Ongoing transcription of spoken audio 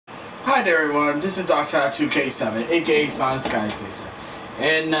Hi there, everyone. This is Dr.2K7, aka Sonic Sky Chaser.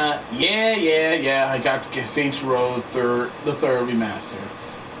 And, I got the Saints Row the third remaster.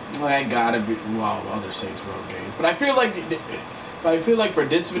 I gotta be, well, other Saints Row games. But I feel like for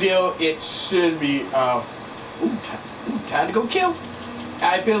this video, it should be, time to go kill.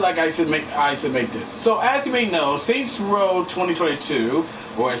 I feel like I should make this. So, as you may know, Saints Row 2022,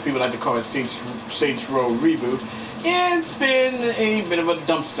 or as people like to call it, Saints Row Reboot, it's been a bit of a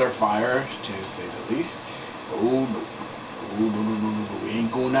dumpster fire, to say the least. Oh no, we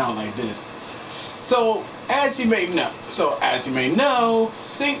ain't going out like this. So, as you may know, Saints Row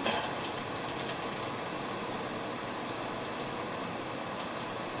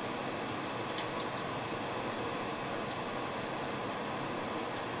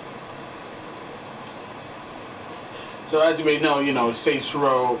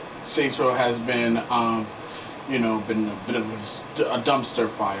has been, been a bit of a dumpster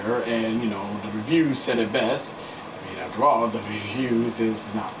fire, and, the reviews said it best. I mean, after all, the reviews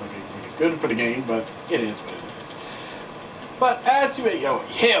is not looking really good for the game, but it is what it is. But as you may know,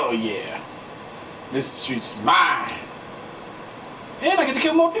 hell yeah, this street's mine. And I get to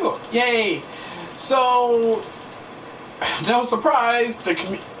kill more people. Yay! So, no surprise,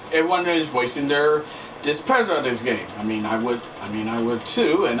 everyone is voicing their displeasure of this game. I would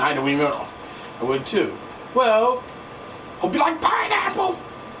too, and I would too. Well, hope you like pineapple.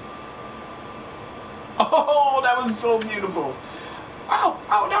 Oh, that was so beautiful. No.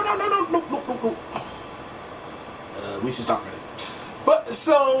 We should stop it. But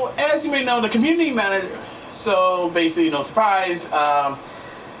so, as you may know, the community manager. So basically, no surprise, a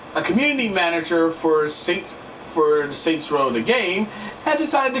community manager for the Saints Row the game had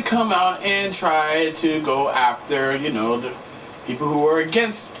decided to come out and try to go after, the people who are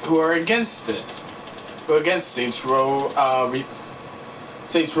against it. Against Saints Row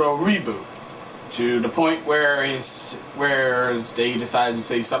Reboot, to the point where they decided to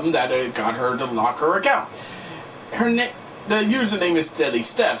say something that got her to lock her account. The username is Deadly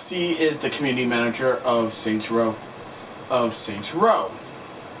Steph. She is the community manager of Saints Row. Well,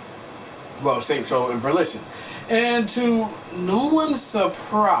 Saints Row and Verlisten. And to no one's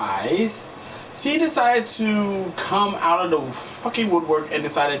surprise, she decided to come out of the fucking woodwork and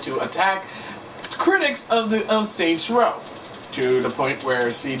decided to attack critics of Saints Row, to the point where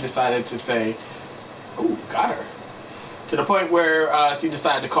she decided to say, "Oh, got her." To the point where she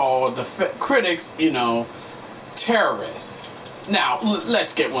decided to call the critics, terrorists. Now,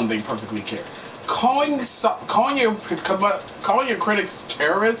 let's get one thing perfectly clear: calling your critics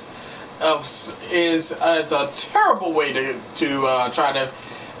terrorists is a terrible way to try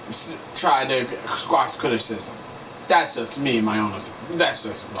to squash criticism. That's just me and my honest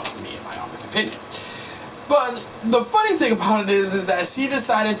opinion. But the funny thing about it is that she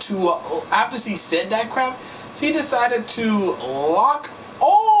decided to, after she said that crap, she decided to lock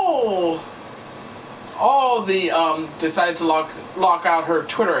lock out her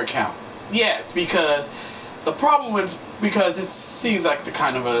Twitter account. Yes, because it seems like the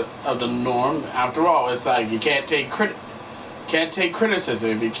kind of the norm. After all, it's like you can't take criticism.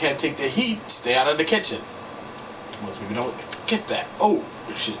 If you can't take the heat, stay out of the kitchen. Most people don't get that. Oh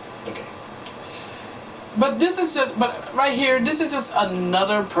shit. Okay. But right here, this is just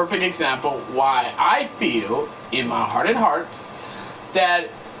another perfect example why I feel in my heart of hearts that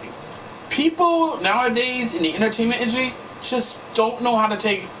people nowadays in the entertainment industry just don't know how to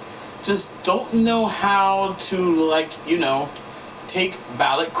take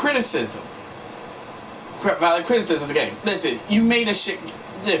valid criticism. Valid criticism of the game. Listen, you made a shit.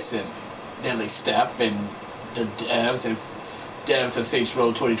 Listen, Deadly Steph and the devs of Saints Row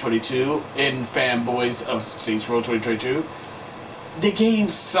 2022 and fanboys of Saints Row 2022, the game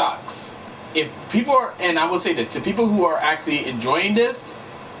sucks. If people are, and I will say this, to people who are actually enjoying this,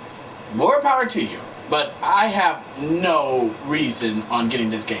 more power to you. But I have no reason on getting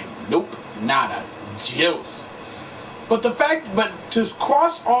this game. Nope, nada. Juice. But to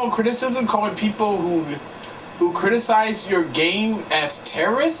squash all criticism, calling people who criticize your game as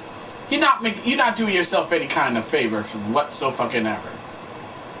terrorists, you're not doing yourself any kind of favor whatsoever.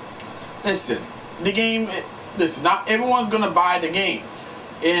 Listen, not everyone's gonna buy the game,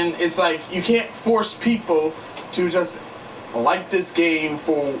 and it's like you can't force people to just like this game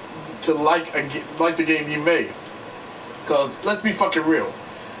to like the game you made. Because let's be fucking real,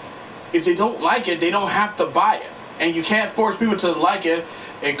 if they don't like it, they don't have to buy it, and you can't force people to like it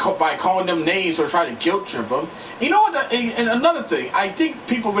by calling them names or try to guilt trip them. You know what? And another thing, I think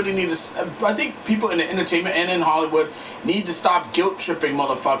people really need to. I think people in the entertainment and in Hollywood need to stop guilt tripping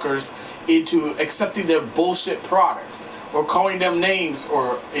motherfuckers into accepting their bullshit product. or calling them names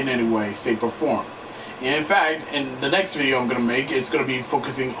or in any way, shape, or form. And in fact, in the next video I'm gonna make, it's gonna be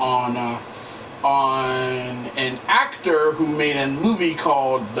focusing on an actor who made a movie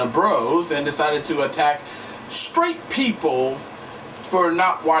called The Bros and decided to attack straight people for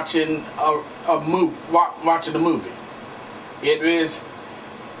not watching watching the movie. It is.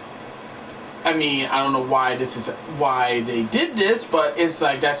 I mean, I don't know why they did this, but it's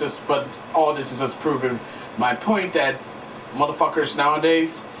like that's just. But all this is just proving my point that motherfuckers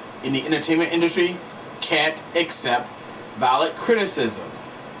nowadays in the entertainment industry can't accept valid criticism.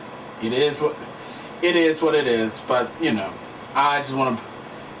 It is what it is. But you know, I just want to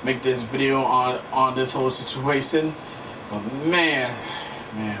make this video on this whole situation. But man.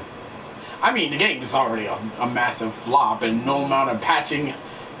 I mean, the game is already a massive flop, and no amount of patching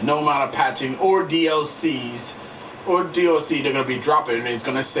or DLC they're gonna be dropping, and it's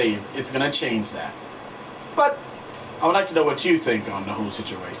gonna change that. But I would like to know what you think on the whole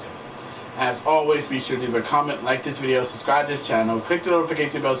situation. As always, be sure to leave a comment, like this video, subscribe to this channel, click the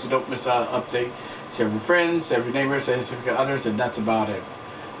notification bell so you don't miss an update, share with your friends, share with your neighbors, share with others, and that's about it.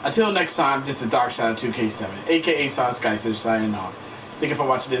 Until next time, this is Dark Shadow 2K7, aka Sonic Skyser, signing off. Thank you for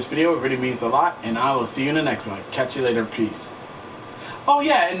watching this video. It really means a lot, and I will see you in the next one. Catch you later. Peace. Oh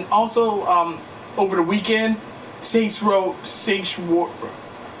yeah, and also over the weekend, Saints Row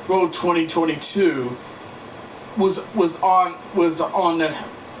 2022 was on the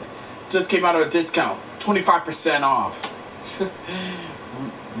just came out of a discount, 25% off.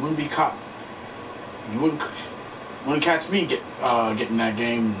 Wouldn't be caught. You wouldn't catch me getting that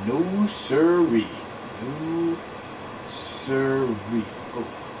game. No siree. No siree. Oh,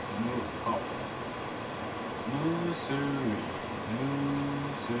 no, oh. No siree. No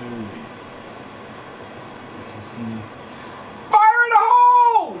siree. Fire in the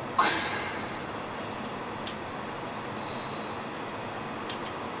hole!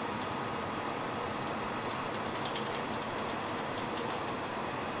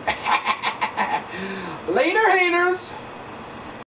 Later, haters!